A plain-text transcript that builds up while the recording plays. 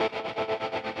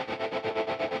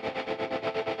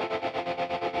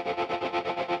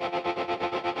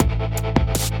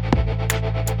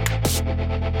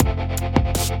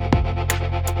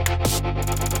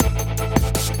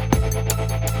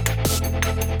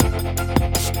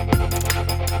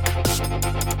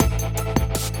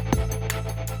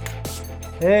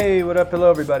Hey, what up? Hello,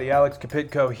 everybody. Alex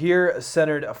Kapitko here,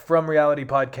 centered from Reality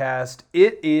Podcast.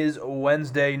 It is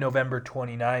Wednesday, November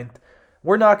 29th.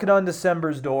 We're knocking on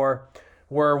December's door.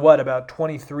 We're, about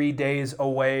 23 days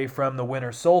away from the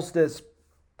winter solstice.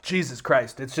 Jesus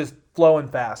Christ, it's just flowing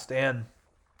fast. And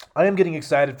I am getting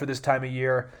excited for this time of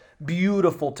year.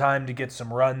 Beautiful time to get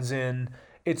some runs in.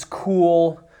 It's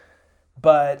cool,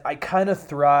 but I kind of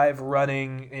thrive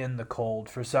running in the cold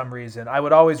for some reason. I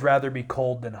would always rather be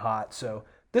cold than hot, so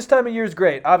this time of year is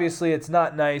great. Obviously, it's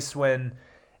not nice when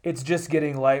it's just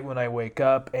getting light when I wake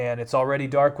up and it's already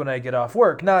dark when I get off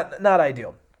work. Not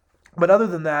ideal. But other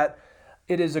than that,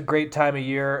 it is a great time of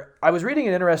year. I was reading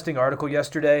an interesting article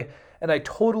yesterday, and I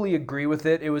totally agree with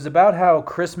it. It was about how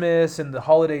Christmas and the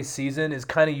holiday season is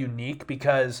kind of unique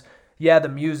because, yeah, the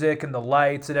music and the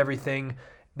lights and everything,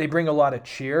 they bring a lot of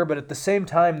cheer, but at the same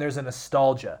time, there's a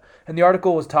nostalgia. And the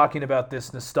article was talking about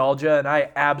this nostalgia, and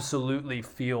I absolutely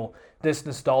feel this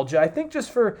nostalgia. I think just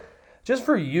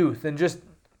for youth and just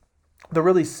the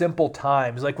really simple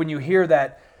times. Like when you hear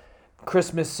that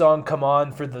Christmas song come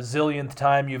on for the zillionth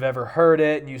time you've ever heard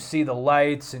it, and you see the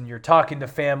lights, and you're talking to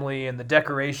family, and the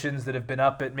decorations that have been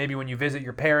up at maybe when you visit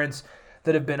your parents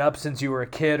that have been up since you were a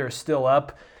kid or still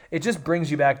up, it just brings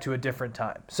you back to a different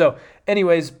time. So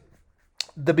anyways,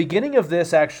 the beginning of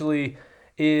this actually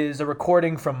is a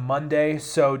recording from Monday,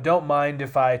 so don't mind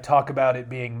if I talk about it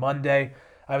being Monday.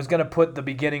 I was going to put the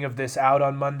beginning of this out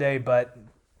on Monday, but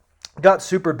got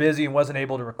super busy and wasn't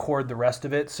able to record the rest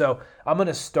of it. So I'm going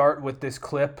to start with this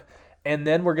clip, and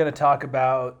then we're going to talk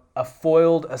about a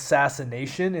foiled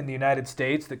assassination in the United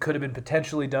States that could have been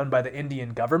potentially done by the Indian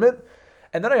government.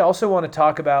 And then I also want to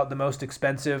talk about the most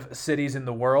expensive cities in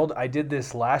the world. I did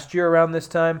this last year around this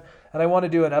time, and I want to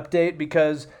do an update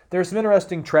because there are some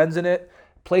interesting trends in it.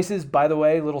 Places, by the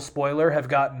way, little spoiler, have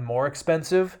gotten more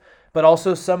expensive, but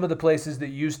also some of the places that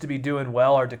used to be doing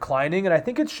well are declining, and I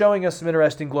think it's showing us some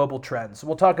interesting global trends. So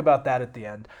we'll talk about that at the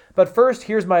end. But first,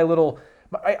 here's my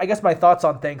thoughts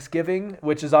on Thanksgiving,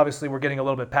 which is obviously we're getting a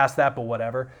little bit past that, but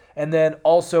whatever. And then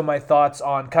also my thoughts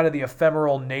on kind of the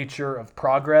ephemeral nature of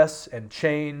progress and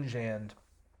change, and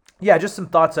yeah, just some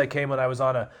thoughts I came when I was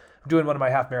doing one of my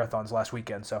half marathons last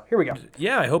weekend. So here we go.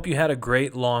 Yeah, I hope you had a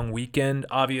great long weekend.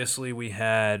 Obviously, we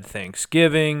had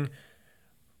Thanksgiving.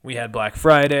 We had Black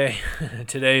Friday.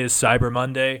 Today is Cyber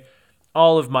Monday.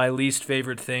 All of my least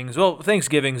favorite things. Well,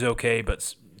 Thanksgiving's okay,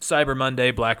 but Cyber Monday,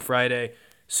 Black Friday.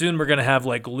 Soon we're going to have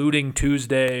like Looting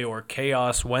Tuesday or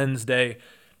Chaos Wednesday.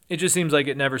 It just seems like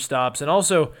it never stops. And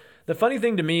also, the funny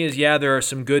thing to me is, yeah, there are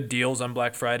some good deals on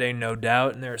Black Friday, no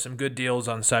doubt. And there are some good deals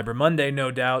on Cyber Monday,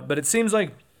 no doubt. But it seems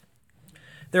like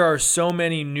there are so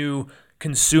many new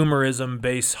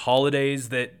consumerism-based holidays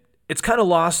that it's kind of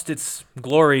lost its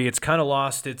glory. It's kind of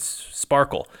lost its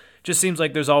sparkle. Just seems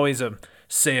like there's always a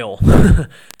sale,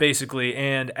 basically.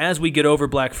 And as we get over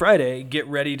Black Friday, get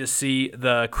ready to see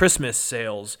the Christmas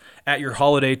sales at your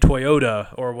holiday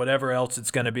Toyota or whatever else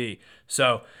it's going to be.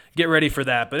 So get ready for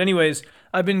that. But anyways,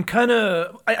 I've been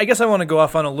I guess I want to go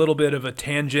off on a little bit of a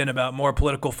tangent about more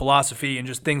political philosophy and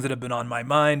just things that have been on my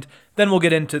mind. Then we'll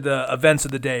get into the events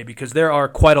of the day because there are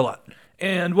quite a lot.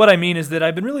 And what I mean is that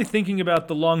I've been really thinking about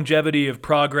the longevity of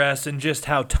progress and just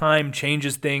how time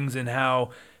changes things and how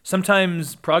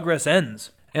sometimes progress ends.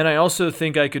 And I also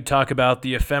think I could talk about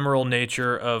the ephemeral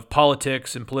nature of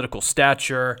politics and political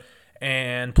stature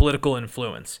and political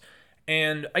influence.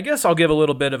 And I guess I'll give a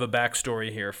little bit of a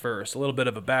backstory here first, a little bit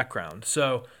of a background.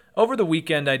 So over the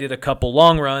weekend, I did a couple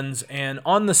long runs, and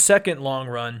on the second long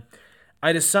run,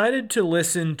 I decided to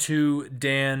listen to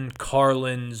Dan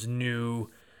Carlin's new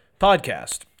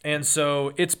podcast. And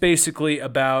so it's basically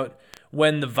about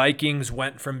when the Vikings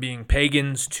went from being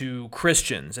pagans to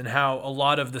Christians and how a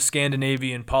lot of the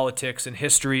Scandinavian politics and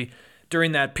history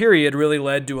during that period really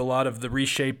led to a lot of the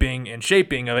reshaping and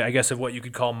shaping, I guess, of what you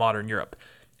could call modern Europe.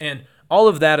 And all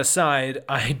of that aside,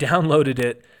 I downloaded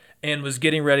it and was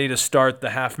getting ready to start the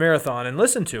half marathon and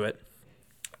listen to it.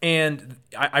 And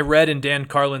I read in Dan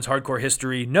Carlin's Hardcore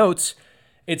History notes,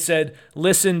 it said,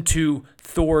 listen to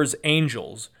Thor's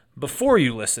Angels before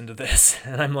you listen to this.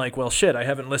 And I'm like, well, shit, I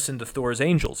haven't listened to Thor's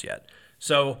Angels yet.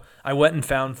 So I went and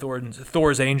found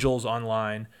Thor's Angels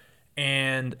online,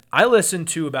 and I listened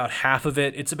to about half of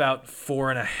it. It's about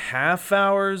 4.5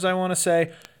 hours, I want to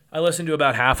say. I listened to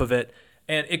about half of it,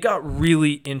 and it got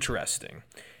really interesting.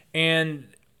 And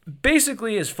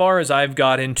basically, as far as I've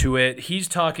got into it, he's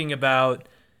talking about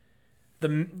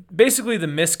basically the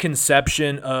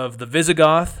misconception of the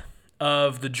Visigoth,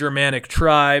 of the Germanic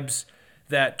tribes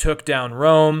that took down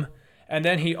Rome. And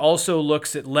then he also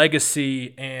looks at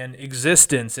legacy and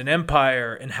existence and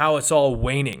empire and how it's all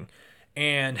waning.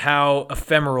 and how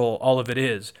ephemeral all of it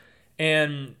is.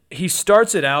 And he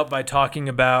starts it out by talking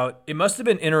about it must have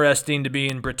been interesting to be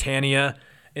in Britannia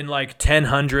in like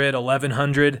 1000,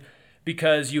 1100,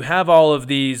 because you have all of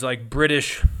these like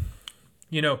British,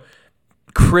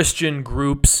 Christian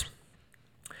groups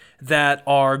that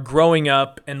are growing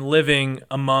up and living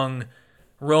among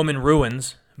Roman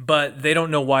ruins, but they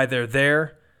don't know why they're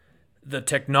there. The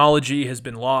technology has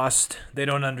been lost. They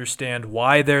don't understand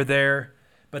why they're there,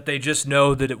 but they just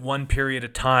know that at one period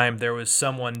of time there was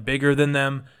someone bigger than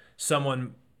them,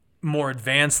 someone more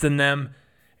advanced than them.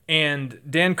 And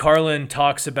Dan Carlin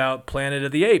talks about Planet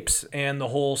of the Apes and the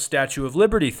whole Statue of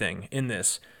Liberty thing in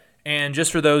this. And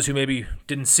just for those who maybe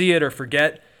didn't see it or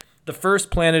forget, the first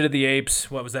Planet of the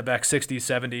Apes, what was that, back 60s,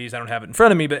 70s? I don't have it in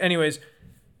front of me, but anyways,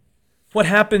 what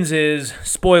happens is,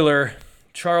 spoiler,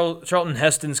 Charlton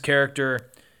Heston's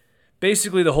character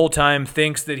basically the whole time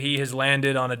thinks that he has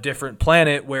landed on a different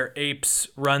planet where apes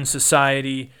run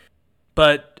society.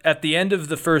 But at the end of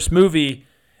the first movie,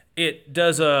 it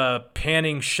does a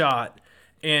panning shot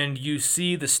and you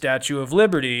see the Statue of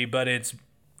Liberty, but it's,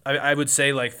 I would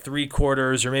say, like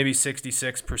 3/4 or maybe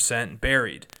 66%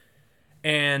 buried.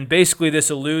 And basically this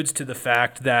alludes to the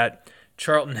fact that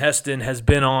Charlton Heston has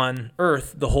been on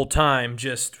Earth the whole time,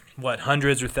 just,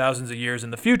 hundreds or thousands of years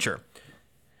in the future.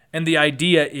 And the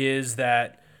idea is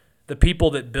that the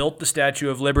people that built the Statue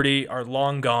of Liberty are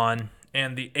long gone,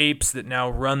 and the apes that now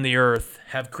run the Earth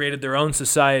have created their own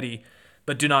society,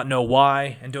 but do not know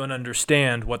why and don't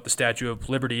understand what the Statue of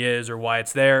Liberty is or why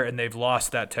it's there, and they've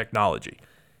lost that technology.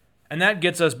 And that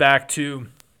gets us back to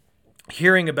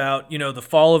hearing about, the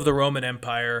fall of the Roman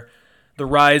Empire, the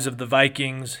rise of the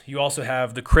Vikings. You also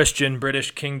have the Christian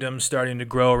British kingdom starting to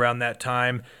grow around that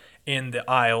time in the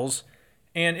Isles.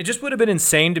 And it just would have been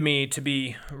insane to me to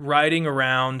be riding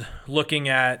around looking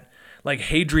at like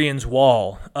Hadrian's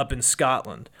Wall up in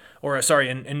Scotland, or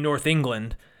in North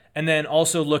England, and then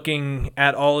also looking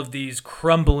at all of these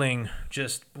crumbling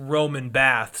just Roman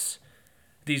baths,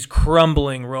 these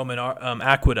crumbling Roman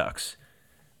aqueducts.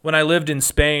 When I lived in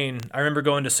Spain, I remember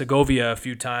going to Segovia a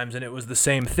few times, and it was the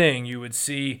same thing. You would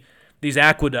see these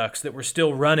aqueducts that were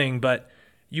still running, but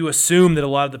you assume that a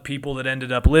lot of the people that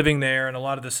ended up living there and a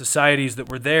lot of the societies that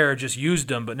were there just used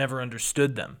them but never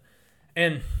understood them.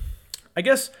 And I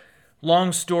guess,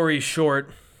 long story short,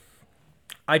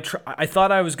 I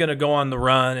thought I was going to go on the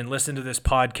run and listen to this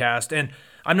podcast, and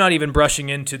I'm not even brushing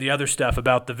into the other stuff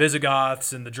about the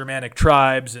Visigoths and the Germanic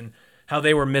tribes and how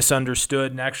they were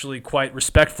misunderstood and actually quite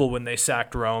respectful when they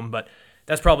sacked Rome, but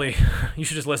that's probably, you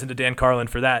should just listen to Dan Carlin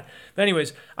for that. But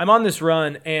anyways, I'm on this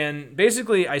run, and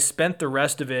basically I spent the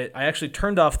rest of it, I actually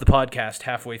turned off the podcast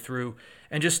halfway through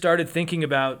and just started thinking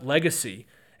about legacy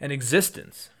and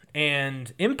existence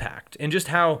and impact and just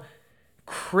how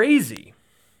crazy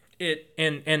it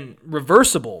and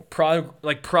reversible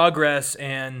progress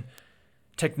and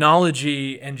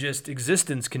technology and just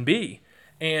existence can be,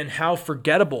 and how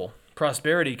forgettable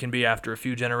prosperity can be after a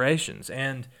few generations.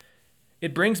 And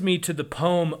it brings me to the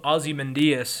poem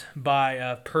Ozymandias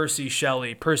by Percy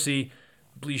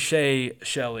Bysshe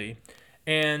Shelley.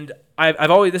 And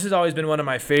this has always been one of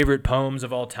my favorite poems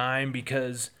of all time,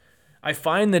 because I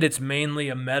find that it's mainly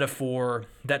a metaphor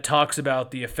that talks about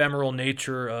the ephemeral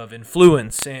nature of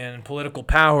influence and political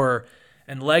power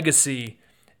and legacy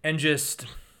and just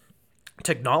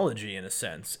technology in a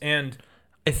sense. And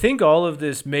I think all of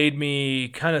this made me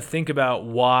kind of think about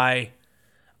why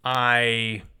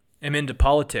I am into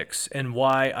politics and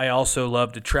why I also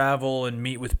love to travel and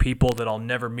meet with people that I'll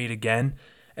never meet again.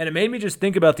 And it made me just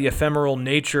think about the ephemeral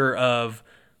nature of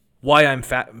why I'm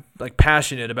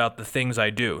passionate about the things I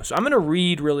do. So I'm going to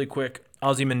read really quick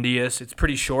Ozymandias. It's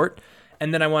pretty short.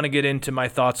 And then I want to get into my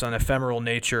thoughts on ephemeral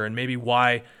nature and maybe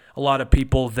why a lot of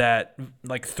people that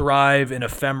thrive in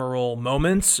ephemeral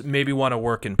moments maybe want to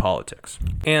work in politics.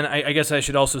 And I guess I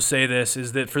should also say this,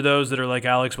 is that for those that are like,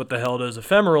 Alex, what the hell does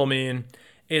ephemeral mean?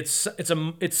 It's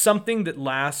something that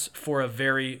lasts for a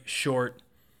very short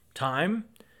time.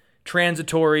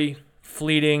 Transitory,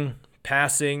 fleeting,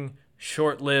 passing,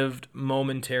 short-lived,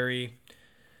 momentary.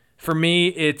 For me,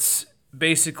 it's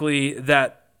basically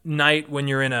that night when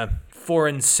you're in a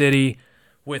foreign city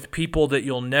with people that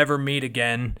you'll never meet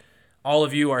again. All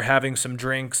of you are having some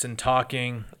drinks and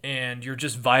talking, and you're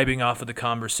just vibing off of the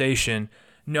conversation,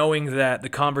 knowing that the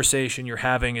conversation you're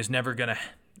having is never going to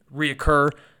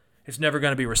reoccur. It's never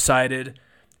going to be recited.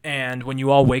 And when you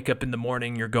all wake up in the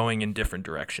morning, you're going in different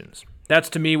directions. That's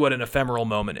to me what an ephemeral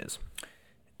moment is.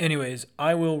 Anyways,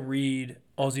 I will read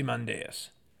Ozymandias.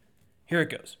 Here it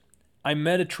goes. I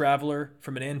met a traveler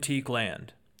from an antique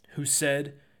land who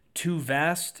said, "Too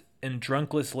vast and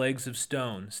drunkless legs of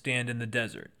stone stand in the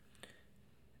desert.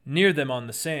 Near them on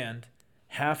the sand,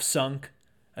 half sunk,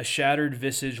 a shattered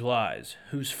visage lies,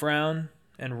 whose frown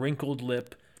and wrinkled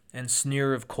lip and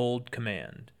sneer of cold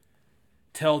command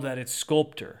tell that its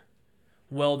sculptor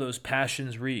well those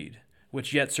passions read,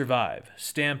 which yet survive,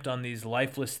 stamped on these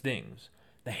lifeless things,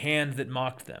 the hand that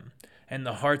mocked them, and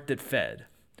the heart that fed.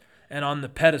 And on the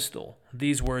pedestal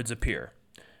these words appear: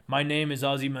 My name is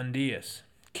Ozymandias,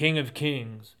 King of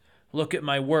Kings. Look at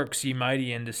my works, ye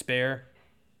mighty in despair.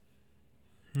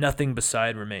 Nothing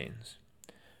beside remains.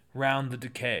 Round the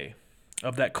decay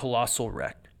of that colossal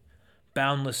wreck,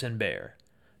 boundless and bare,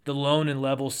 the lone and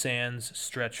level sands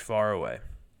stretch far away.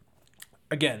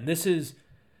 Again, this is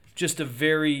just a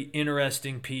very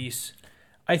interesting piece.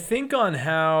 I think on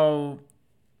how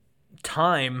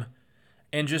time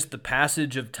and just the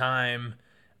passage of time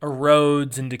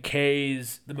erodes and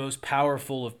decays the most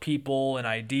powerful of people and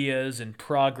ideas and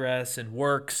progress and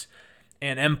works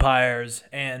and empires.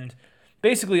 And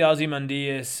basically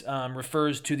Ozymandias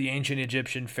refers to the ancient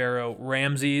Egyptian pharaoh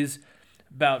Ramses,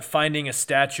 about finding a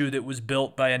statue that was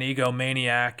built by an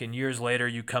egomaniac, and years later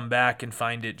you come back and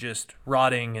find it just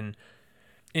rotting and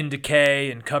in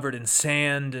decay and covered in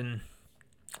sand. And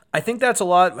I think that's a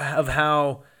lot of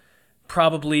how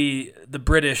probably the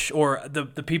British, or the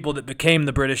people that became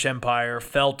the British Empire,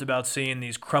 felt about seeing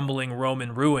these crumbling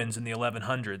Roman ruins in the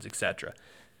 1100s, etc.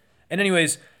 And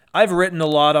anyways, I've written a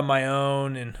lot on my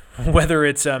own, and whether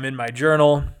it's in my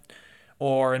journal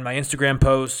or in my Instagram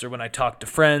posts or when I talk to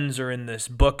friends or in this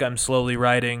book I'm slowly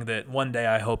writing that one day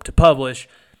I hope to publish,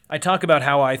 I talk about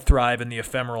how I thrive in the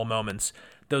ephemeral moments,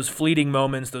 those fleeting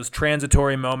moments, those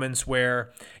transitory moments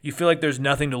where you feel like there's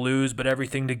nothing to lose but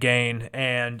everything to gain,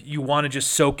 and you want to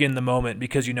just soak in the moment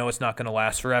because you know it's not going to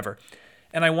last forever.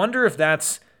 And I wonder if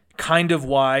that's kind of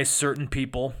why certain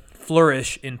people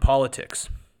flourish in politics.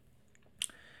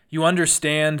 You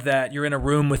understand that you're in a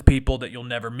room with people that you'll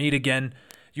never meet again.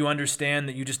 You understand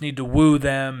that you just need to woo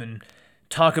them and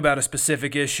talk about a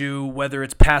specific issue, whether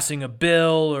it's passing a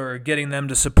bill or getting them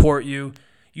to support you.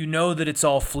 You know that it's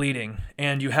all fleeting,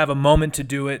 and you have a moment to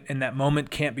do it, and that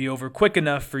moment can't be over quick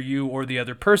enough for you or the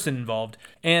other person involved.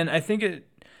 And I think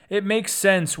it makes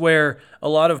sense where a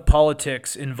lot of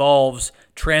politics involves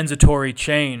transitory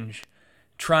change,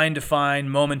 trying to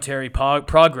find momentary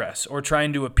progress, or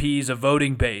trying to appease a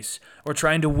voting base, or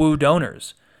trying to woo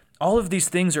donors. All of these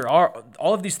things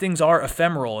are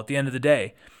ephemeral at the end of the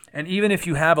day. And even if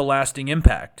you have a lasting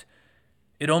impact,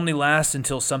 it only lasts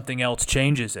until something else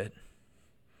changes it.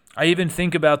 I even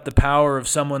think about the power of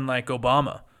someone like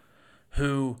Obama,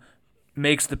 who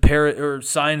makes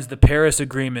signs the Paris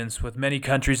agreements with many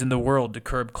countries in the world to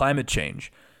curb climate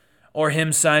change, or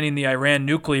him signing the Iran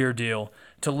nuclear deal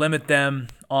to limit them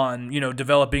on,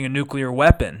 developing a nuclear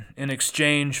weapon in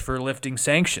exchange for lifting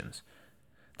sanctions.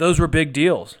 Those were big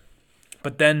deals.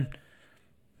 But then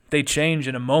they change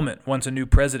in a moment once a new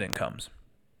president comes.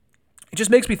 It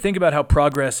just makes me think about how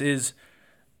progress is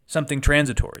something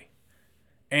transitory.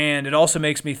 And it also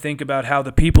makes me think about how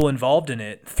the people involved in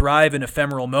it thrive in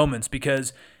ephemeral moments,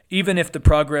 because even if the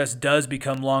progress does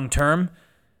become long-term,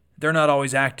 they're not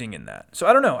always acting in that. So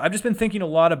I don't know. I've just been thinking a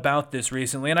lot about this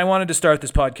recently, and I wanted to start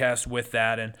this podcast with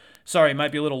that. And sorry, it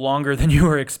might be a little longer than you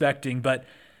were expecting, but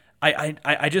I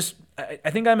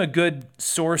think I'm a good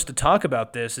source to talk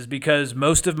about this, is because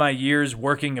most of my years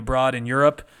working abroad in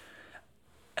Europe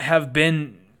have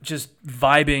been just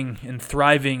vibing and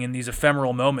thriving in these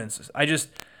ephemeral moments.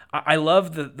 I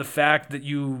love the fact that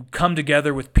you come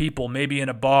together with people, maybe in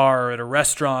a bar or at a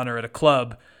restaurant or at a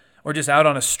club or just out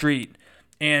on a street,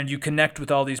 and you connect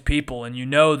with all these people, and you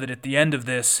know that at the end of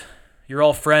this, you're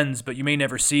all friends, but you may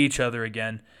never see each other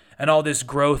again, and all this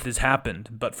growth has happened,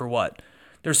 but for what?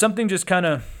 There's something just kind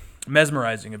of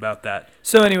mesmerizing about that.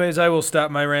 So anyways, I will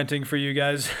stop my ranting for you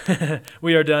guys.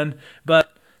 We are done.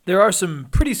 But there are some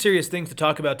pretty serious things to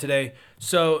talk about today.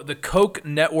 So the Koch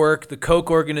Network, the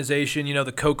Koch organization,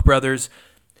 the Koch brothers,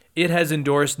 it has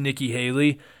endorsed Nikki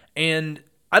Haley. And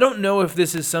I don't know if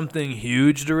this is something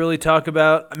huge to really talk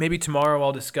about. Maybe tomorrow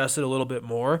I'll discuss it a little bit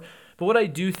more. But what I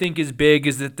do think is big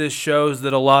is that this shows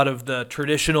that a lot of the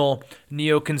traditional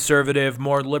neoconservative,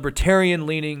 more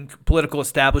libertarian-leaning political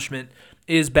establishment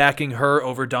is backing her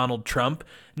over Donald Trump.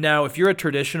 Now, if you're a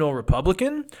traditional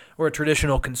Republican or a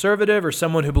traditional conservative or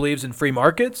someone who believes in free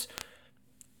markets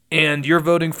and you're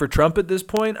voting for Trump at this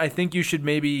point, I think you should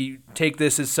maybe take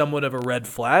this as somewhat of a red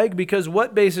flag, because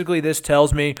what basically this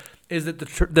tells me is that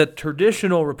the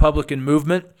traditional Republican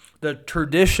movement the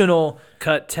traditional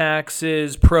cut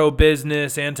taxes,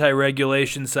 pro-business,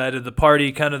 anti-regulation side of the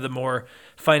party, kind of the more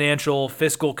financial,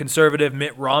 fiscal, conservative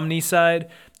Mitt Romney side,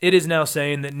 it is now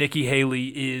saying that Nikki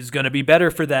Haley is going to be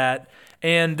better for that.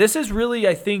 And this is really,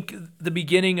 I think, the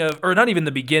beginning of, or not even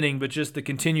the beginning, but just the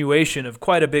continuation of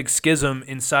quite a big schism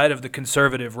inside of the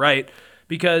conservative right,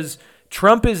 because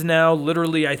Trump is now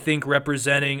literally, I think,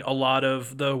 representing a lot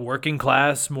of the working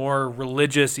class, more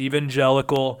religious,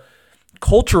 evangelical,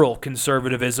 cultural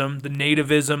conservatism, the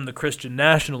nativism, the Christian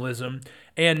nationalism,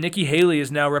 and Nikki Haley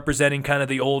is now representing kind of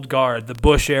the old guard, the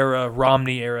Bush era,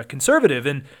 Romney era conservative.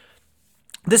 And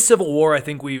this civil war, I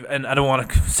think and I don't want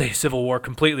to say civil war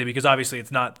completely because obviously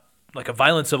it's not like a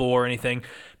violent civil war or anything,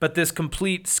 but this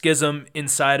complete schism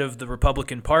inside of the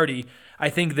Republican Party, I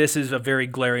think this is a very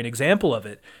glaring example of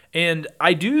it. And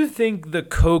I do think the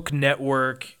Koch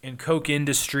Network and Koch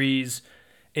Industries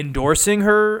endorsing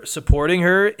her, supporting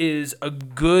her is a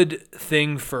good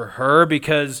thing for her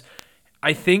because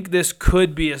I think this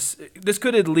could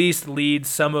at least lead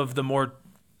some of the more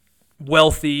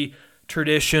wealthy,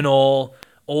 traditional,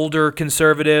 older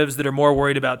conservatives that are more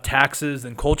worried about taxes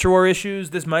than culture war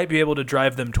issues. This might be able to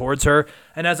drive them towards her.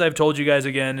 And as I've told you guys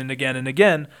again and again and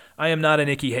again, I am not a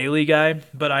Nikki Haley guy,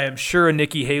 but I am sure a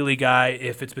Nikki Haley guy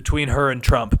if it's between her and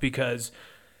Trump because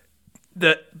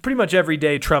pretty much every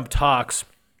day Trump talks,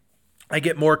 I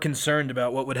get more concerned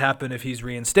about what would happen if he's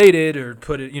reinstated or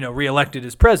reelected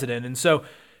as president. And so,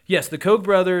 yes, the Koch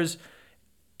brothers,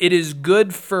 it is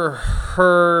good for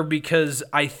her because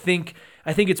I think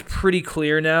it's pretty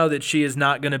clear now that she is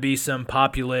not going to be some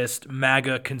populist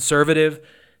MAGA conservative.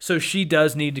 So she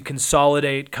does need to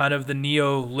consolidate kind of the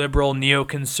neoliberal,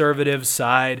 neoconservative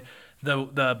side,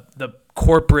 the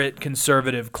corporate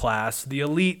conservative class, the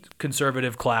elite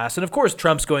conservative class. And of course,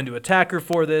 Trump's going to attack her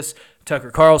for this.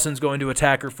 Tucker Carlson's going to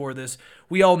attack her for this.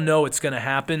 We all know it's going to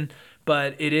happen,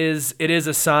 but it is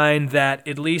a sign that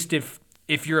at least if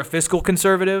you're a fiscal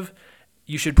conservative,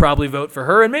 you should probably vote for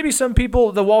her. And maybe some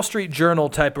people, the Wall Street Journal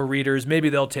type of readers, maybe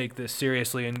they'll take this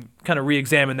seriously and kind of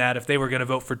re-examine that if they were going to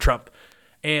vote for Trump.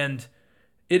 And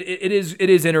it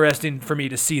is interesting for me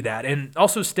to see that. And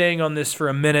also staying on this for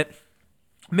a minute,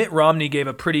 Mitt Romney gave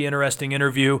a pretty interesting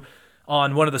interview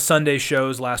on one of the Sunday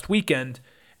shows last weekend.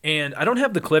 And I don't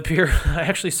have the clip here. I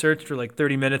actually searched for like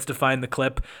 30 minutes to find the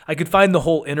clip. I could find the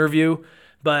whole interview,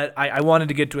 but I wanted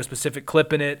to get to a specific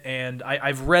clip in it, and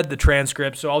I've read the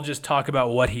transcript, so I'll just talk about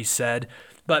what he said.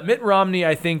 But Mitt Romney,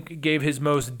 I think, gave his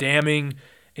most damning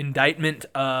indictment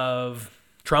of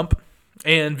Trump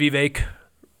and Vivek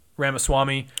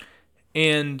Ramaswamy.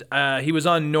 And he was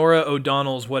on Norah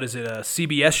O'Donnell's, a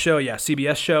CBS show? Yeah,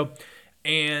 CBS show.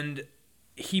 And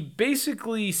he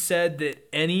basically said that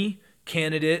any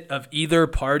candidate of either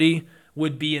party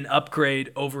would be an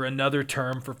upgrade over another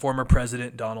term for former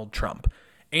President Donald Trump.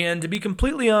 And to be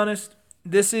completely honest,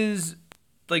 this is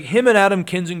like him and Adam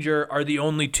Kinzinger are the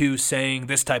only two saying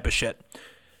this type of shit.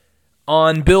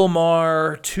 On Bill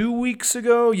Maher 2 weeks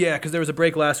ago, because there was a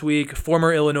break last week,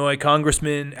 former Illinois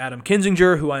Congressman Adam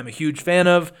Kinzinger, who I'm a huge fan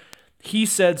of, he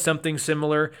said something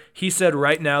similar. He said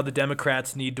right now the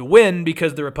Democrats need to win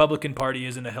because the Republican Party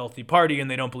isn't a healthy party and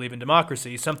they don't believe in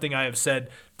democracy, something I have said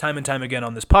time and time again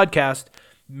on this podcast.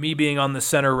 Me being on the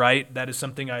center right, that is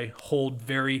something I hold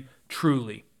very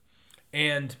truly.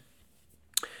 And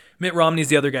Mitt Romney's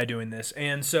the other guy doing this.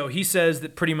 And so he says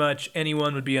that pretty much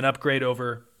anyone would be an upgrade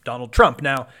over Donald Trump.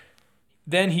 Now,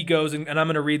 then he goes, and I'm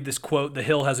going to read this quote. The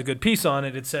Hill has a good piece on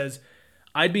it. It says,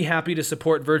 I'd be happy to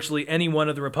support virtually any one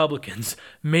of the Republicans,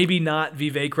 maybe not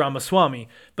Vivek Ramaswamy,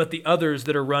 but the others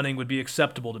that are running would be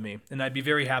acceptable to me, and I'd be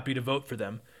very happy to vote for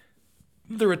them.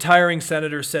 The retiring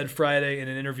senator said Friday in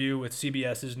an interview with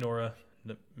CBS's Norah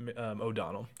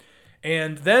O'Donnell.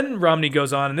 And then Romney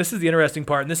goes on, and this is the interesting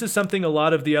part, and this is something a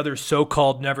lot of the other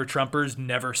so-called never-Trumpers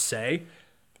never say.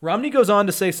 Romney goes on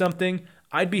to say something,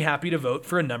 I'd be happy to vote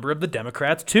for a number of the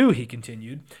Democrats too, he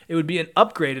continued. It would be an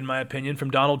upgrade, in my opinion, from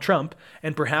Donald Trump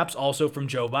and perhaps also from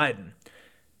Joe Biden.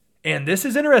 And this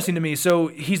is interesting to me.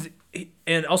 So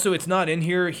and also it's not in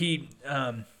here. He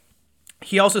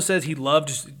also says he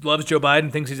loves Joe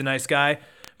Biden, thinks he's a nice guy.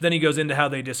 Then he goes into how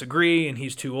they disagree and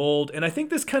he's too old. And I think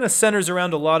this kind of centers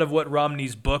around a lot of what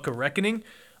Romney's book, A Reckoning,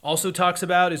 also talks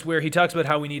about, is where he talks about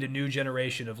how we need a new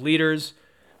generation of leaders,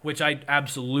 which I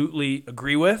absolutely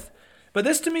agree with. But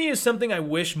this to me is something I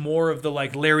wish more of the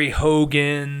like Larry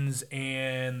Hogans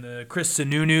and the Chris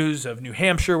Sununus of New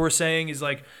Hampshire were saying, is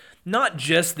like not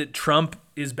just that Trump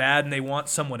is bad and they want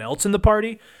someone else in the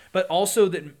party, but also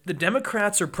that the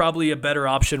Democrats are probably a better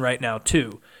option right now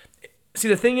too. See,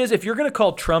 the thing is, if you're going to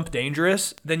call Trump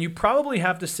dangerous, then you probably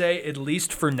have to say, at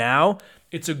least for now,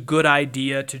 it's a good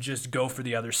idea to just go for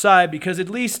the other side, because at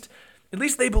least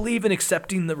they believe in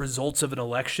accepting the results of an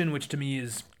election, which to me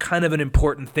is kind of an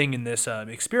important thing in this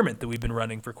experiment that we've been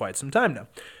running for quite some time now.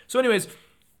 So anyways,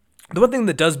 the one thing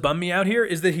that does bum me out here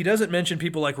is that he doesn't mention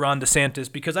people like Ron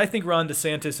DeSantis, because I think Ron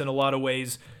DeSantis in a lot of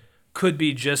ways could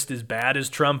be just as bad as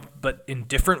Trump, but in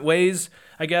different ways,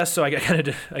 I guess. So I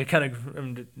kind of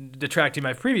am detracting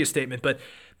my previous statement, but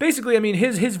basically, I mean,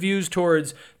 his views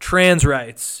towards trans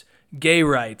rights, gay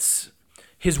rights,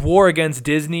 his war against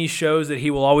Disney shows that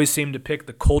he will always seem to pick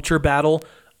the culture battle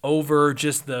over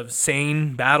just the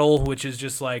sane battle, which is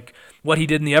just like what he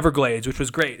did in the Everglades, which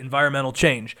was great, environmental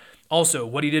change. Also,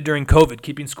 what he did during COVID,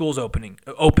 keeping schools open,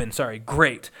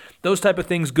 great. Those type of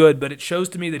things, good, but it shows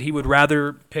to me that he would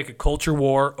rather pick a culture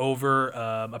war over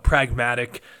a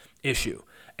pragmatic issue.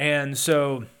 And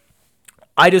so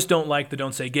I just don't like the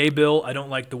Don't Say Gay bill. I don't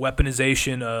like the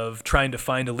weaponization of trying to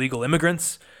find illegal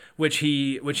immigrants, which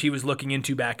he was looking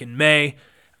into back in May.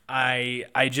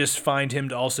 I just find him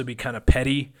to also be kind of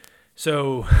petty.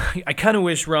 So I kind of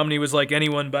wish Romney was like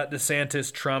anyone but DeSantis,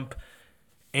 Trump,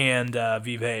 and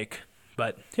Vivek.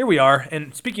 But here we are.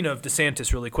 And speaking of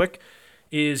DeSantis really quick,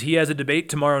 is he has a debate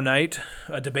tomorrow night,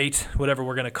 whatever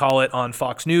we're going to call it, on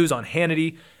Fox News, on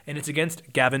Hannity, and it's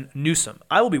against Gavin Newsom.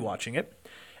 I will be watching it,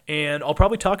 and I'll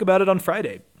probably talk about it on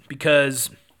Friday,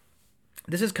 because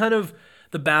this is kind of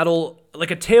the battle,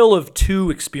 like a tale of two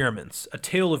experiments, a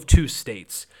tale of two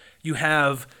states. You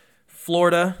have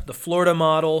Florida, the Florida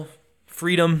model,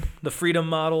 the freedom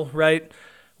model, right?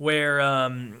 Where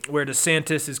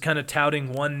DeSantis is kind of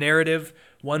touting one narrative,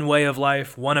 one way of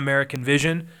life, one American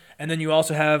vision. And then you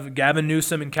also have Gavin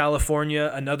Newsom in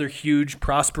California, another huge,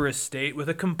 prosperous state with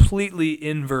a completely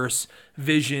inverse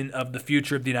vision of the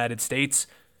future of the United States.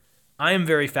 I am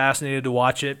very fascinated to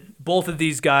watch it. Both of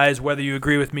these guys, whether you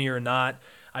agree with me or not,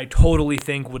 I totally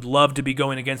think would love to be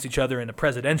going against each other in a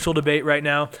presidential debate right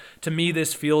now. To me,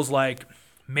 this feels like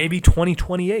maybe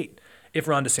 2028. If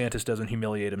Ron DeSantis doesn't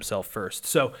humiliate himself first.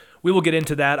 So we will get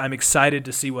into that. I'm excited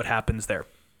to see what happens there.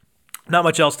 Not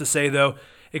much else to say, though,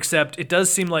 except it does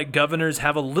seem like governors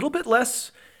have a little bit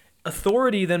less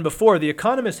authority than before. The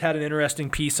Economist had an interesting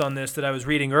piece on this that I was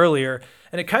reading earlier,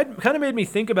 and it kind of made me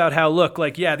think about how, look,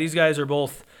 like, yeah, these guys are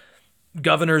both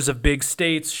governors of big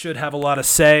states, should have a lot of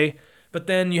say, but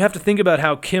then you have to think about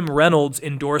how Kim Reynolds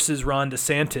endorses Ron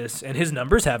DeSantis, and his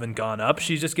numbers haven't gone up.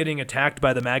 She's just getting attacked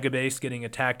by the MAGA base, getting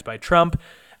attacked by Trump.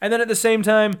 And then at the same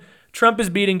time, Trump is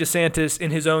beating DeSantis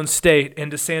in his own state, and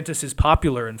DeSantis is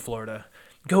popular in Florida.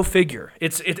 Go figure.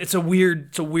 It's a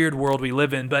weird world we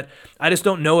live in, but I just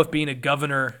don't know if being a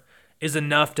governor is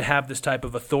enough to have this type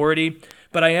of authority.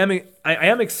 But I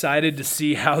am excited to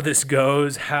see how this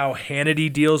goes, how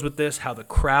Hannity deals with this, how the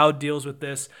crowd deals with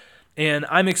this. And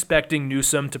I'm expecting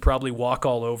Newsom to probably walk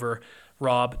all over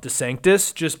Rob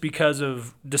DeSantis just because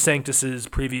of DeSantis's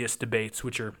previous debates,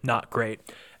 which are not great.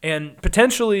 And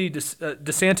potentially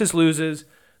DeSantis loses,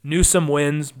 Newsom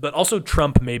wins, but also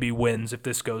Trump maybe wins if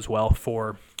this goes well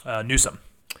for Newsom.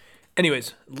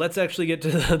 Anyways, let's actually get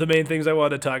to the main things I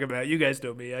want to talk about. You guys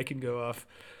know me. I can go off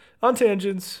on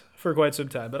tangents for quite some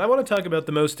time. But I want to talk about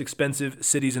the most expensive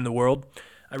cities in the world.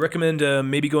 I recommend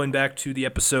maybe going back to the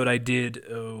episode I did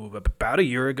about a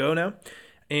year ago now.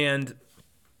 And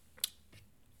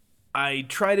I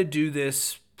try to do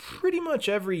this pretty much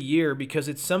every year because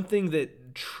it's something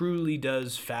that truly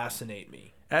does fascinate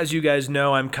me. As you guys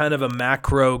know, I'm kind of a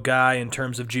macro guy in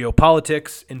terms of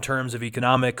geopolitics, in terms of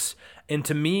economics. And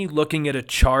to me, looking at a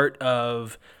chart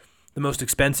of the most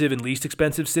expensive and least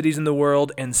expensive cities in the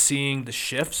world and seeing the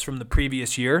shifts from the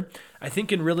previous year, I think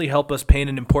can really help us paint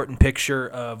an important picture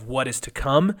of what is to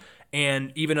come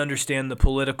and even understand the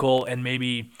political and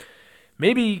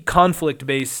maybe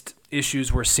conflict-based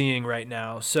issues we're seeing right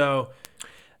now. So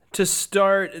to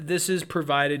start, this is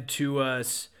provided to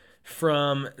us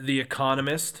from The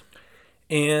Economist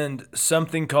and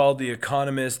something called the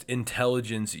Economist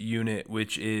Intelligence Unit,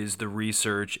 which is the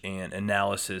research and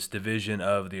analysis division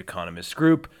of the Economist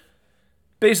Group.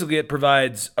 Basically, it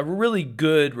provides a really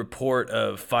good report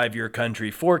of 5-year country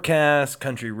forecasts,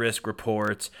 country risk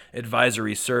reports,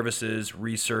 advisory services,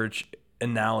 research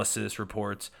analysis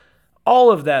reports,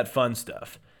 all of that fun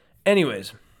stuff.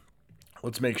 Anyways,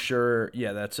 let's make sure,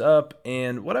 that's up.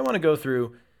 And what I want to go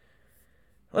through,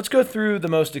 let's go through the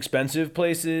most expensive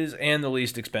places and the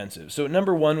least expensive. So at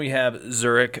number 1, we have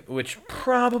Zurich, which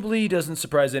probably doesn't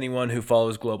surprise anyone who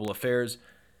follows global affairs.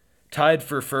 Tied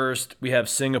for first, we have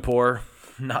Singapore,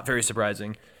 not very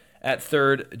surprising. At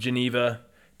third, Geneva.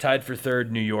 Tied for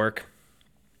third, New York.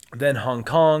 Then Hong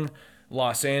Kong,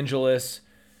 Los Angeles,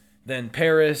 then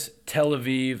Paris, Tel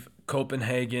Aviv,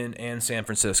 Copenhagen, and San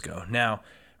Francisco. Now,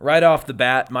 right off the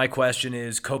bat, my question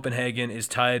is Copenhagen is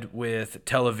tied with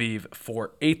Tel Aviv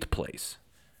for 8th place.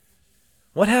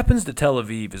 What happens to Tel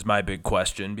Aviv is my big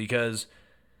question, because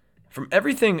from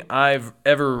everything I've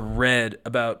ever read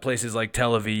about places like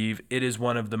Tel Aviv, it is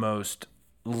one of the most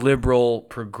liberal,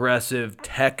 progressive,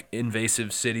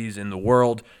 tech-invasive cities in the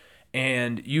world,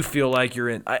 and you feel like you're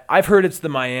in... I've heard it's the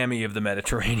Miami of the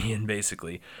Mediterranean,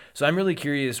 basically. So I'm really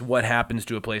curious what happens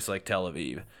to a place like Tel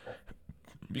Aviv,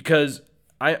 because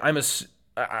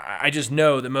I just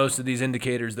know that most of these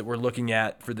indicators that we're looking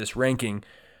at for this ranking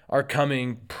are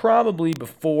coming probably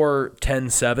before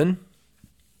 10-7,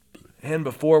 and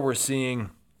before we're seeing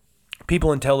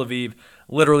people in Tel Aviv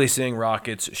literally seeing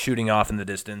rockets shooting off in the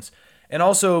distance, and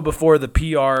also before the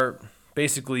PR,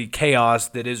 basically chaos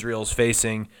that Israel's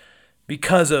facing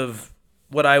because of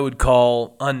what I would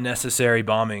call unnecessary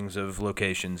bombings of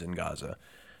locations in Gaza.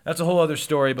 That's a whole other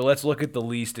story, but let's look at the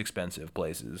least expensive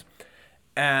places.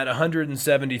 At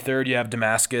 173rd, you have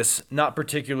Damascus. Not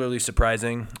particularly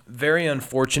surprising. Very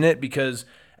unfortunate, because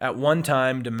at one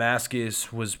time,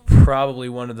 Damascus was probably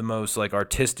one of the most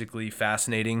artistically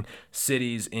fascinating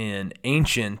cities in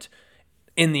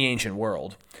the ancient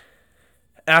world.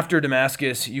 After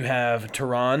Damascus, you have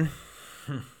Tehran,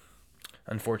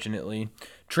 unfortunately,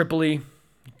 Tripoli,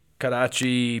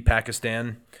 Karachi,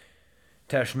 Pakistan,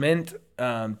 Tashkent,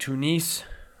 Tunis,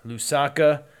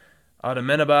 Lusaka,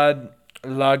 Ahmedabad,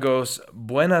 Lagos,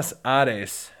 Buenos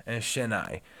Aires, and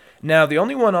Chennai. Now, the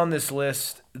only one on this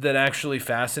list that actually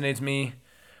fascinates me,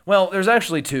 well, there's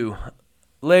actually two.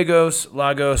 Lagos,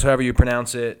 however you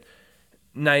pronounce it,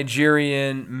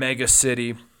 Nigerian mega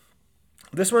city.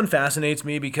 This one fascinates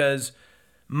me because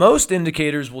most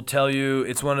indicators will tell you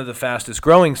it's one of the fastest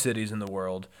growing cities in the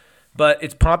world, but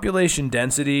its population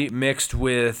density mixed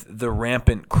with the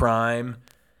rampant crime,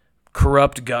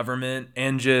 corrupt government,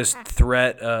 and just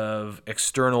threat of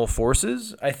external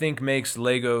forces, I think makes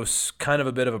Lagos kind of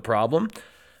a bit of a problem.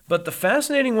 But the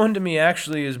fascinating one to me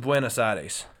actually is Buenos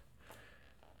Aires,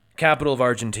 capital of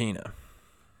Argentina.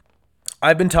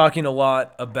 I've been talking a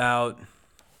lot about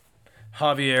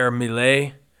Javier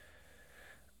Milei,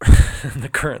 the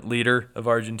current leader of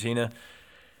Argentina.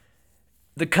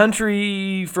 The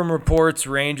country, from reports,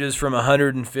 ranges from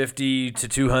 150 to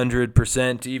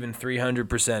 200% to even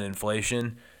 300%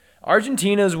 inflation.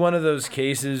 Argentina is one of those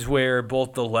cases where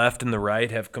both the left and the right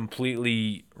have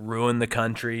completely ruined the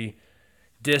country,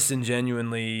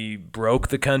 disingenuously broke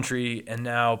the country, and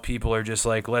now people are just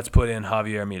like, let's put in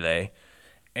Javier Milei.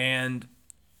 And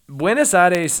Buenos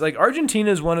Aires,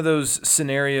 Argentina is one of those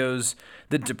scenarios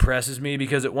that depresses me,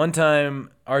 because at one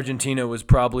time Argentina was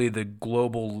probably the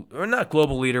global, or not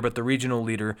global leader, but the regional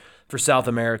leader for South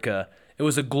America. It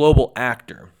was a global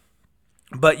actor.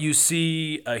 But you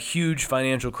see a huge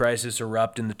financial crisis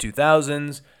erupt in the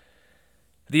 2000s.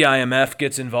 The IMF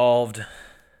gets involved.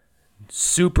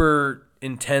 Super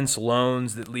intense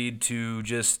loans that lead to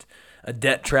just a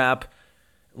debt trap,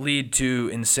 lead to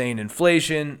insane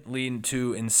inflation, lead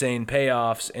to insane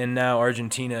payoffs, and now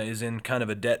Argentina is in kind of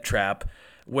a debt trap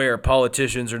where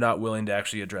politicians are not willing to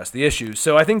actually address the issues.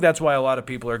 So I think that's why a lot of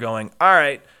people are going, all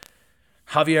right,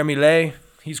 Javier Milei,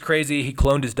 he's crazy, he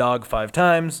cloned his dog 5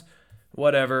 times,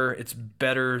 whatever, it's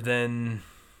better than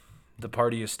the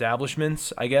party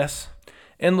establishments, I guess.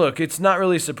 And look, it's not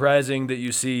really surprising that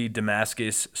you see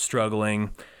Damascus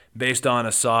struggling based on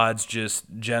Assad's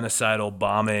just genocidal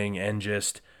bombing and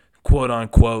just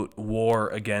quote-unquote war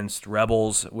against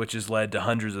rebels, which has led to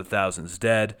hundreds of thousands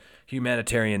dead,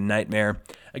 humanitarian nightmare.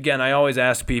 Again, I always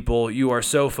ask people, you are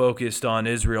so focused on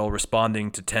Israel responding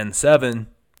to 10-7,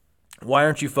 why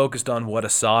aren't you focused on what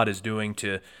Assad is doing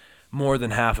to more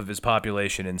than half of his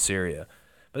population in Syria?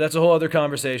 But that's a whole other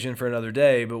conversation for another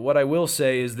day. But what I will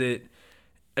say is that,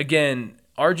 again,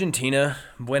 Argentina,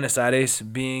 Buenos Aires,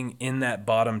 being in that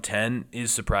bottom 10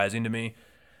 is surprising to me.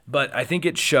 But I think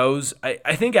it shows,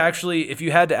 I think actually, if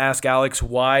you had to ask Alex,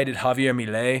 why did Javier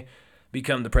Milei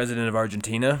become the president of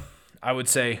Argentina, I would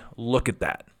say, look at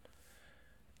that.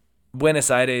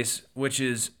 Buenos Aires, which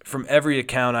is, from every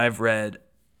account I've read,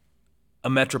 a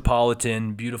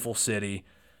metropolitan, beautiful city,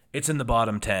 it's in the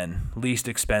bottom 10, least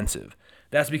expensive.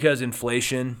 That's because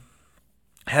inflation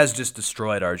has just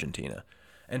destroyed Argentina,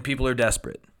 and people are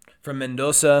desperate. From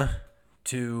Mendoza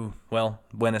to,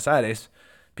 Buenos Aires,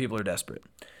 people are desperate.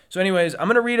 So anyways, I'm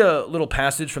going to read a little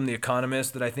passage from The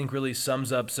Economist that I think really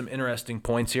sums up some interesting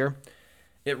points here.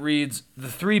 It reads, the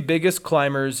 3 biggest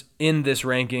climbers in this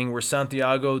ranking were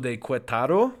Santiago de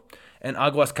Querétaro and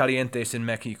Aguascalientes in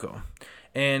Mexico,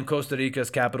 and Costa Rica's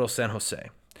capital, San Jose.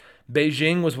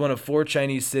 Beijing was one of 4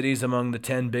 Chinese cities among the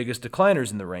 10 biggest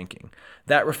decliners in the ranking.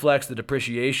 That reflects the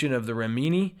depreciation of the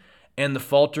renminbi and the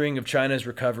faltering of China's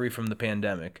recovery from the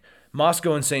pandemic.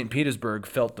 Moscow and St. Petersburg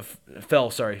fell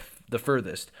the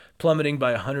furthest, plummeting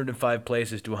by 105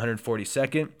 places to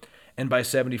 142nd and by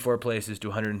 74 places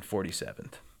to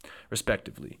 147th,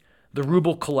 respectively. The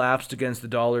ruble collapsed against the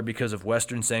dollar because of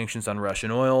Western sanctions on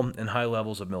Russian oil and high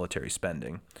levels of military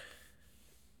spending.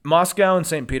 Moscow and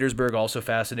St. Petersburg also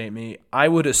fascinate me. I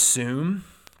would assume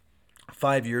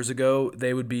 5 years ago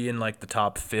they would be in like the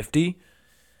top 50,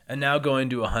 and now going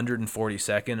to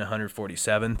 142nd,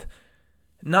 147th.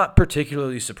 Not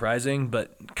particularly surprising,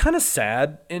 but kind of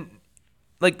sad. In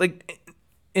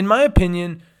my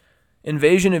opinion,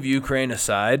 invasion of Ukraine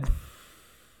aside,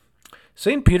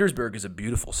 St. Petersburg is a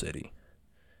beautiful city.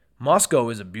 Moscow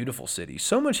is a beautiful city.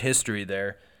 So much history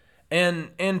there.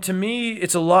 And to me,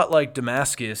 it's a lot like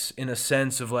Damascus in a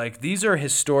sense of like these are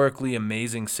historically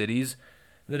amazing cities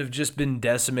that have just been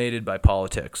decimated by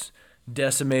politics,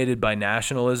 decimated by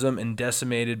nationalism, and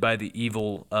decimated by the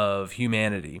evil of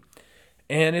humanity.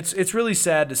 And it's really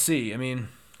sad to see. I mean,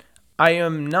 I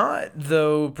am not,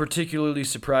 though, particularly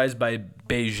surprised by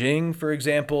Beijing, for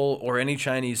example, or any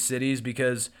Chinese cities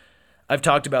because I've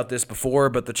talked about this before,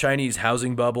 but the Chinese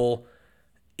housing bubble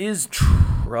is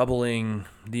troubling.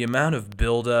 The amount of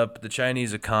buildup, the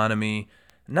Chinese economy,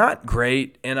 not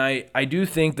great. And I do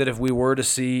think that if we were to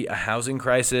see a housing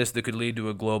crisis that could lead to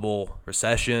a global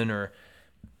recession or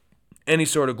any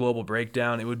sort of global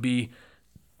breakdown, it would be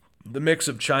the mix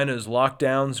of China's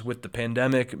lockdowns with the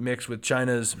pandemic mixed with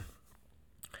China's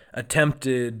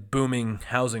attempted booming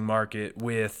housing market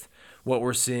with what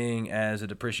we're seeing as a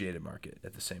depreciated market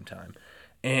at the same time.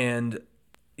 And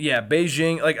yeah,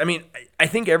 Beijing, I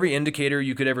think every indicator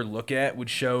you could ever look at would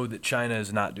show that China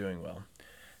is not doing well.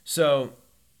 So,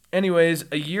 anyways,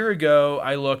 a year ago,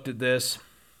 I looked at this,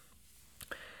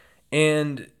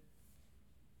 and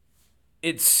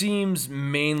it seems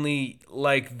mainly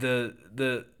like the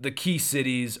key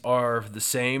cities are the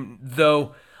same,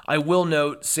 though I will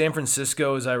note San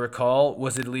Francisco, as I recall,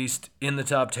 was at least in the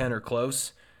top 10 or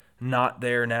close. Not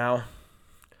there now.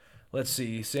 Let's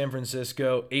see, San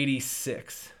Francisco,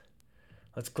 86.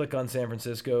 Let's click on San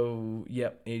Francisco.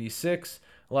 Yep, 86.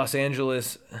 Los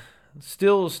Angeles,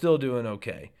 still doing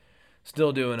okay.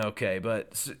 Still doing okay,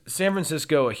 but San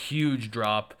Francisco, a huge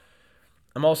drop.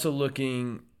 I'm also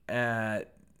looking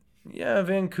at,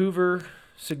 Vancouver,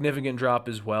 significant drop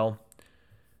as well.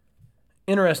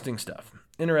 Interesting stuff.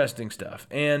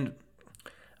 And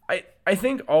I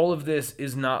think all of this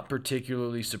is not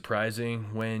particularly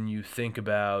surprising when you think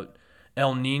about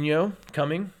El Nino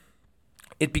coming.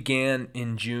 It began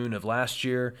in June of last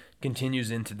year,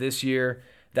 continues into this year.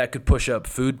 That could push up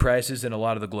food prices in a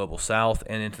lot of the global south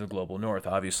and into the global north,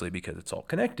 obviously, because it's all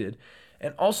connected.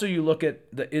 And also you look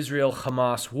at the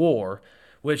Israel-Hamas war,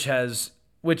 which hasn't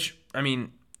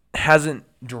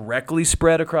directly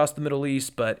spread across the Middle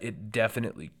East, but it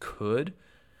definitely could.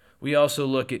 We also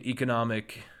look at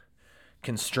economic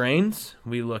constraints.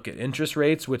 We look at interest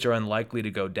rates, which are unlikely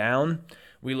to go down.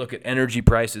 We look at energy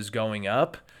prices going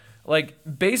up. Like,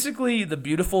 basically, the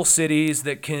beautiful cities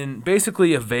that can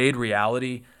basically evade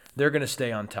reality, they're going to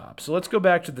stay on top. So let's go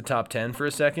back to the top 10 for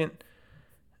a second.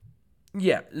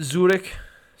 Yeah, Zurich,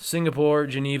 Singapore,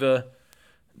 Geneva,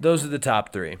 those are the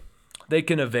top 3. They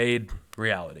can evade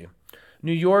reality.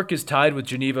 New York is tied with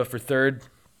Geneva for third.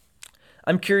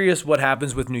 I'm curious what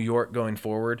happens with New York going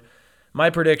forward. My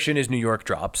prediction is New York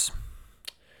drops.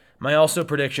 My also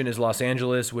prediction is Los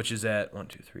Angeles, which is at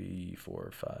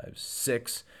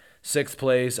 6th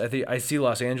place. I see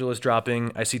Los Angeles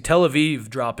dropping. I see Tel Aviv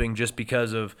dropping just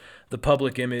because of the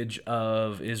public image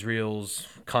of Israel's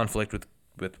conflict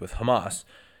with Hamas.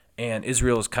 And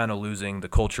Israel is kind of losing the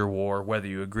culture war, whether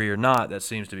you agree or not. That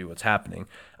seems to be what's happening.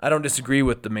 I don't disagree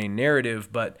with the main narrative,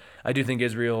 but I do think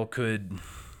Israel could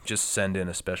just send in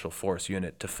a special force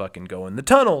unit to fucking go in the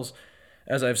tunnels,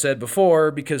 as I've said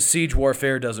before, because siege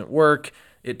warfare doesn't work.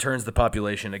 It turns the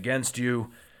population against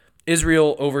you.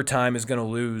 Israel, over time, is going to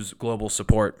lose global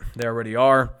support. They already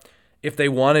are. If they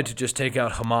wanted to just take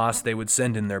out Hamas, they would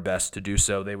send in their best to do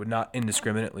so. They would not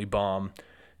indiscriminately bomb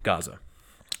Gaza.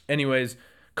 Anyways,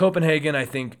 Copenhagen, I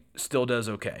think, still does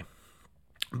okay.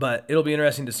 But it'll be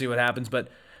interesting to see what happens. But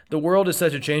the world is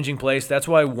such a changing place. That's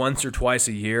why once or twice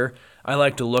a year, I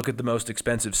like to look at the most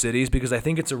expensive cities because I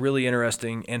think it's a really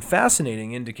interesting and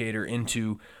fascinating indicator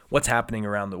into what's happening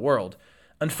around the world.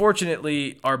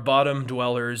 Unfortunately, our bottom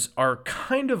dwellers are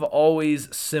kind of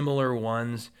always similar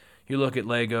ones. You look at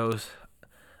Lagos,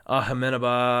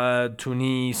 Ahmedabad,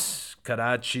 Tunis,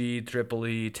 Karachi,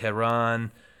 Tripoli,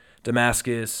 Tehran,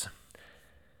 Damascus.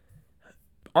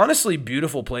 honestly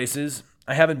beautiful places.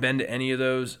 I haven't been to any of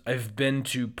those. I've been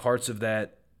to parts of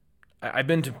that. I've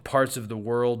been to parts of the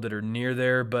world that are near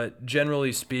there, but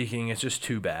generally speaking, it's just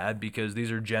too bad because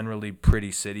these are generally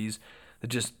pretty cities that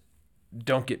just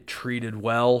don't get treated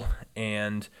well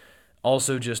and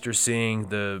also just are seeing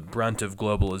the brunt of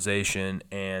globalization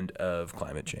and of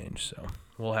climate change. So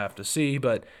we'll have to see,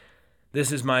 but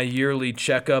this is my yearly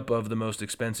checkup of the most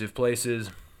expensive places.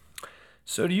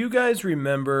 So do you guys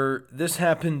remember, this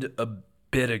happened a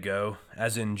bit ago,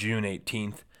 as in June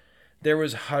 18th. There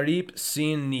was Hardeep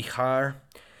Singh Nihar,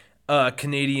 a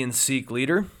Canadian Sikh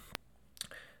leader,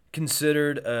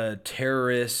 considered a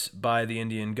terrorist by the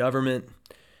Indian government,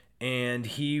 and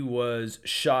he was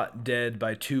shot dead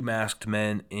by two masked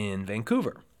men in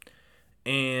Vancouver.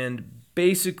 And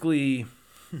basically,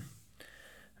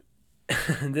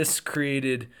 this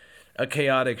created a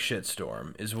chaotic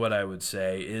shitstorm, is what I would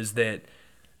say, is that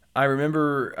I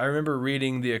remember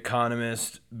reading The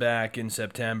Economist back in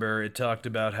September. It talked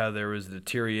about how there was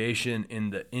deterioration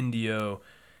in the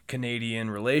Indo-Canadian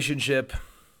relationship.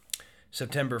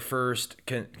 September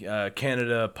 1st,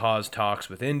 Canada paused talks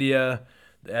with India.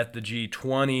 At the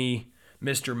G20,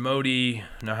 Mr. Modi,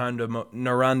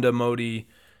 Narendra Modi,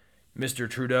 Mr.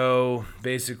 Trudeau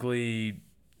basically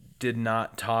did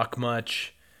not talk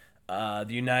much. The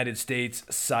United States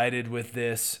sided with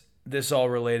this. This all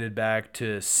related back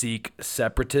to Sikh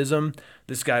separatism.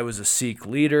 This guy was a Sikh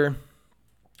leader.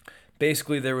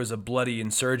 Basically, there was a bloody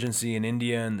insurgency in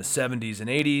India in the 70s and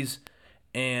 80s,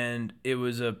 and it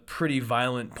was a pretty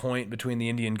violent point between the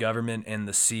Indian government and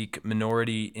the Sikh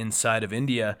minority inside of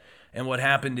India. And what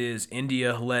happened is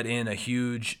India let in a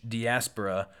huge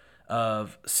diaspora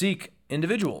of Sikh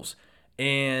individuals.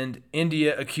 And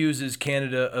India accuses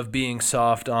Canada of being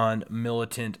soft on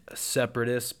militant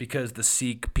separatists because the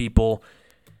Sikh people,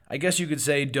 I guess you could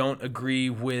say, don't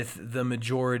agree with the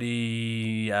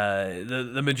majority,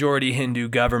 the majority Hindu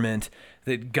government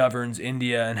that governs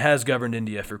India and has governed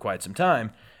India for quite some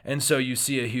time. And so you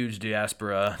see a huge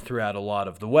diaspora throughout a lot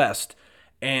of the West.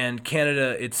 And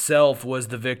Canada itself was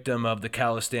the victim of the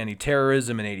Khalistani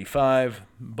terrorism in 85.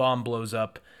 Bomb blows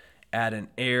up at an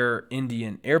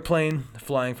Indian airplane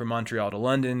flying from Montreal to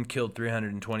London, killed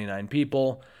 329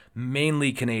 people,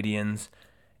 mainly Canadians,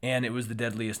 and it was the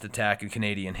deadliest attack in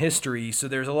Canadian history. So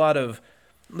there's a lot of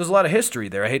history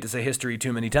there. I hate to say history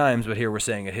too many times, but here we're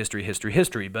saying it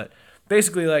history. But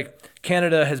basically, like,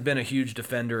 Canada has been a huge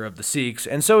defender of the Sikhs,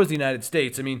 and so has the United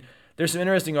States. I mean, there's some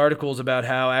interesting articles about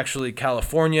how actually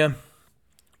California,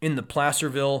 in the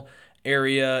Placerville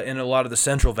area, in a lot of the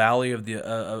Central Valley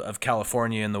of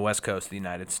California and the West Coast of the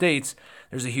United States,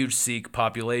 there's a huge Sikh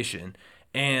population.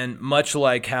 And much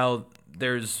like how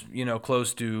there's,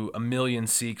 close to 1 million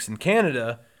Sikhs in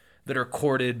Canada that are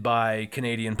courted by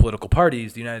Canadian political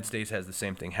parties, the United States has the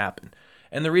same thing happen.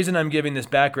 And the reason I'm giving this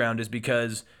background is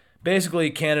because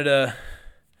basically Canada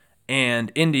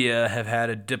and India have had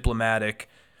a diplomatic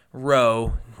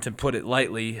row, to put it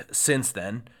lightly, since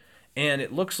then. And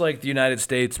it looks like the United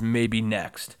States may be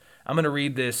next. I'm going to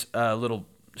read this little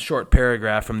short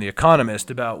paragraph from The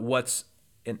Economist about what's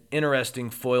an interesting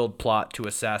foiled plot to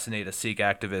assassinate a Sikh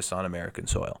activist on American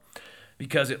soil.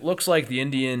 Because it looks like the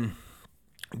Indian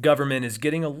government is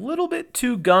getting a little bit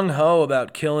too gung-ho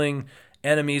about killing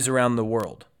enemies around the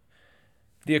world.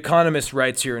 The Economist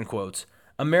writes here in quotes,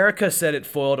 "America said it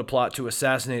foiled a plot to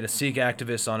assassinate a Sikh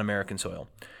activist on American soil.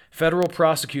 Federal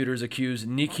prosecutors accuse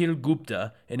Nikhil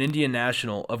Gupta, an Indian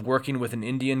national, of working with an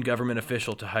Indian government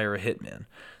official to hire a hitman.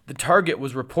 The target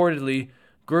was reportedly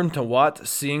Gurntawat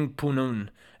Singh Punun,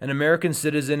 an American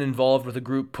citizen involved with a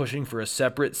group pushing for a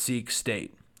separate Sikh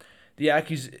state. The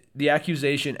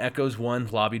accusation echoes one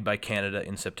lobbied by Canada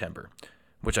in September,"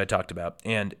 which I talked about,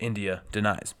 and India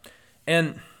denies.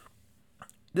 And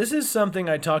this is something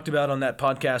I talked about on that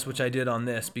podcast, which I did on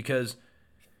this, because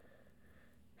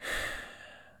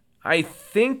I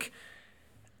think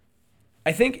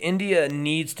India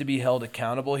needs to be held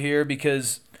accountable here,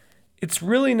 because it's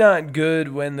really not good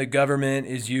when the government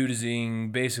is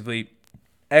using basically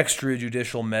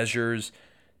extrajudicial measures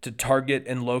to target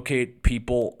and locate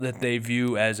people that they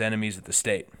view as enemies of the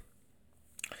state.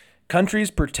 Countries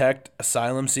protect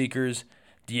asylum seekers,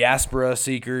 diaspora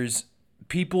seekers,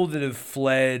 people that have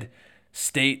fled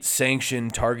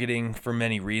state-sanctioned targeting for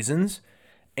many reasons.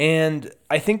 And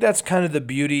I think that's kind of the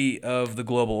beauty of the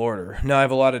global order. Now, I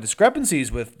have a lot of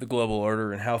discrepancies with the global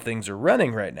order and how things are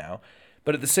running right now.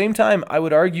 But at the same time, I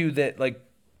would argue that, like,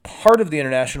 part of the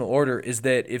international order is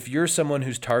that if you're someone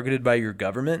who's targeted by your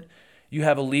government, you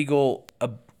have a legal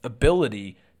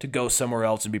ability to go somewhere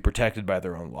else and be protected by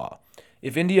their own law.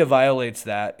 if India violates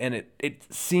that, and it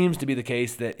seems to be the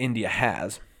case that India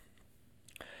has,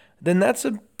 then that's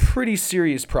a pretty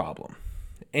serious problem.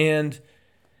 And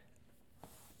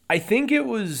I think it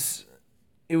was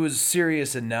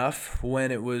serious enough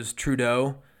when it was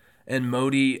Trudeau and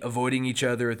Modi avoiding each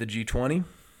other at the G20.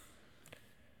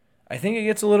 I think it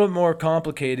gets a little more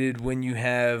complicated when you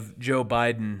have Joe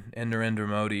Biden and Narendra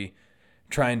Modi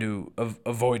trying to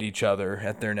avoid each other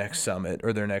at their next summit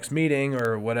or their next meeting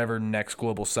or whatever next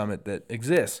global summit that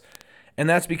exists. And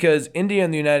that's because India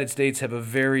and the United States have a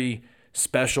very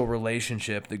special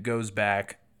relationship that goes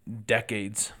back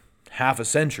decades, half a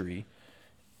century.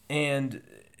 And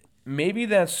maybe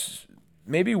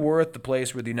we're at the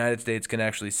place where the United States can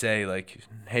actually say, like,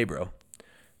 hey, bro,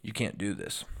 you can't do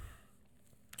this.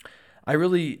 I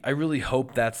really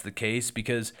hope that's the case,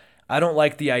 because I don't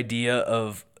like the idea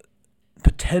of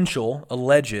potential,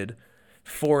 alleged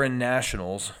foreign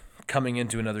nationals coming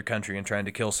into another country and trying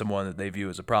to kill someone that they view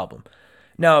as a problem.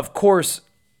 Now, of course,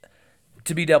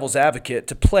 to play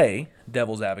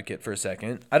devil's advocate for a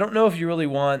second, I don't know if you really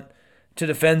want to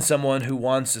defend someone who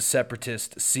wants a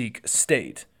separatist Sikh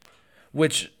state,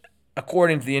 which,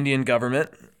 according to the Indian government,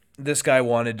 this guy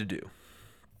wanted to do.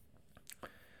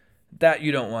 That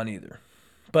you don't want either.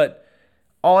 But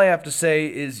all I have to say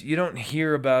is you don't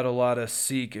hear about a lot of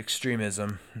Sikh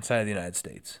extremism inside of the United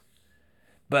States.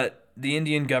 But the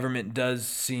Indian government does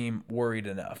seem worried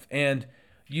enough. And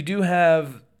you do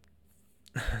have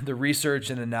the Research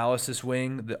and Analysis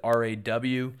Wing, the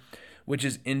RAW, which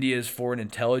is India's foreign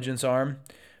intelligence arm,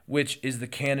 which is the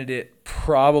candidate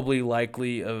probably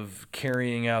likely of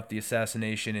carrying out the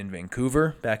assassination in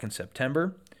Vancouver back in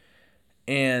September.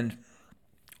 And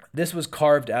this was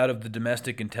carved out of the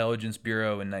Domestic Intelligence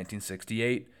Bureau in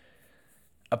 1968,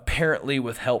 apparently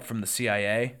with help from the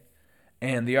CIA.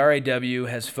 And the RAW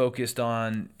has focused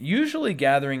on usually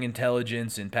gathering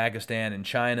intelligence in Pakistan and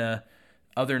China,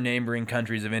 other neighboring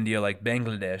countries of India like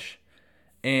Bangladesh.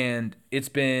 And it's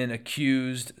been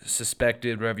accused,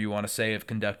 suspected, whatever you want to say, of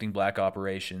conducting black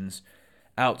operations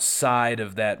outside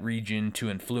of that region to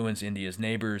influence India's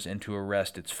neighbors and to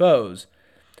arrest its foes.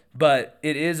 But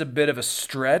it is a bit of a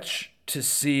stretch to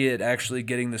see it actually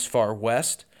getting this far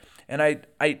west. And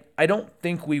I don't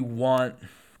think we want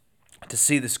to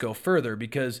see this go further,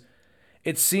 because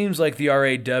it seems like the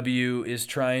RAW is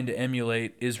trying to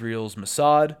emulate Israel's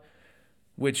Mossad,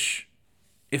 which,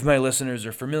 if my listeners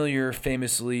are familiar,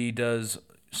 famously does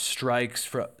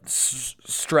strikes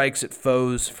at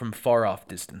foes from far off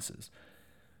distances.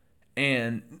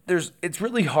 And it's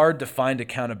really hard to find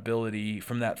accountability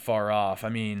from that far off. I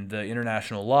mean, the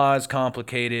international law is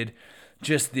complicated.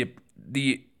 Just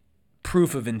the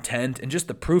proof of intent and just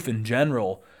the proof in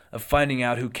general of finding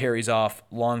out who carries off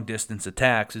long-distance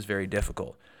attacks is very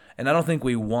difficult. And I don't think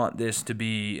we want this to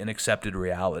be an accepted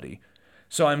reality.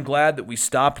 So I'm glad that we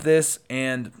stopped this.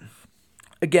 And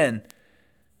again,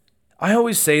 I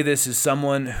always say this as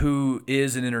someone who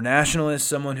is an internationalist,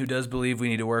 someone who does believe we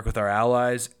need to work with our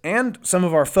allies and some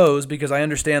of our foes, because I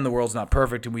understand the world's not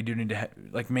perfect and we do need to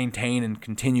maintain and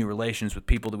continue relations with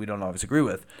people that we don't always agree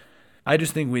with. I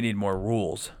just think we need more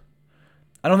rules.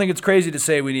 I don't think it's crazy to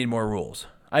say we need more rules.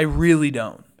 I really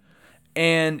don't.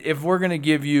 And if we're going to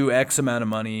give you X amount of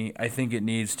money, I think it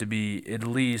needs to be at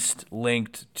least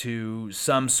linked to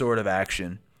some sort of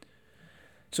action.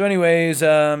 So anyways,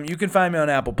 you can find me on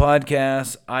Apple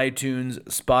Podcasts, iTunes,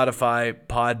 Spotify,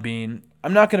 Podbean.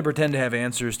 I'm not going to pretend to have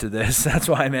answers to this. That's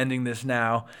why I'm ending this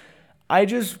now. I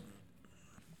don't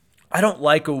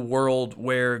like a world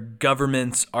where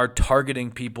governments are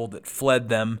targeting people that fled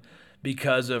them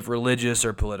because of religious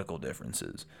or political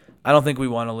differences. I don't think we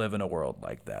want to live in a world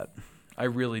like that. I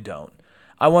really don't.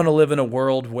 I want to live in a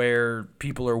world where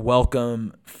people are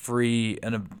welcome, free,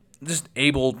 and just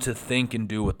able to think and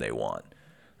do what they want.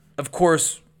 Of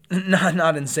course,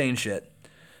 not insane shit,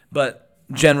 but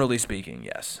generally speaking,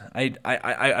 yes.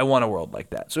 I want a world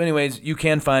like that. So anyways, you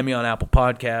can find me on Apple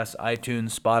Podcasts,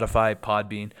 iTunes, Spotify,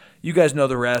 Podbean. You guys know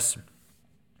the rest.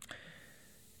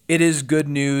 It is good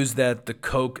news that the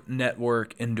Koch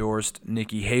Network endorsed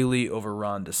Nikki Haley over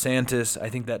Ron DeSantis. I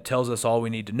think that tells us all we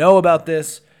need to know about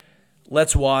this.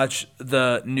 Let's watch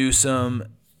the Newsom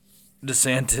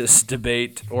DeSantis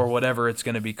debate, or whatever it's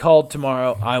going to be called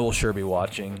tomorrow. I will sure be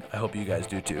watching. I hope you guys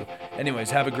do too.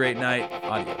 Anyways, have a great night.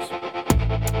 Adios.